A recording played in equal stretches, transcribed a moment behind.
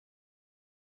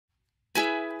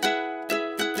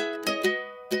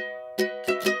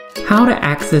How to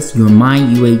access your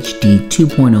myUHD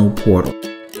 2.0 portal.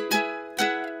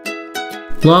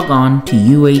 Log on to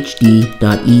myUHD.edu.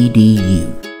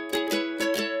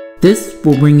 This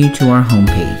will bring you to our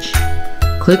homepage.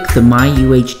 Click the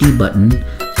myUHD button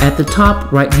at the top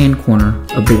right-hand corner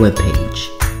of the web page.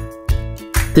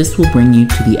 This will bring you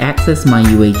to the Access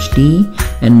myUHD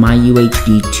and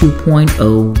myUHD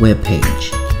 2.0 web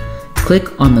page.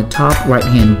 Click on the top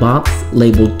right-hand box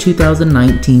labeled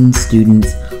 2019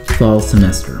 Students Fall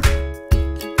Semester.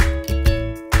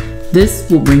 This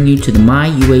will bring you to the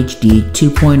myUHD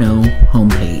 2.0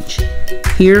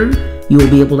 homepage. Here, you will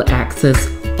be able to access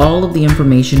all of the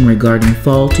information regarding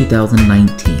Fall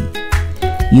 2019.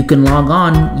 You can log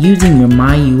on using your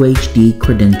myUHD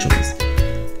credentials.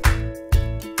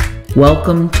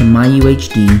 Welcome to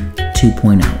myUHD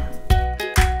 2.0.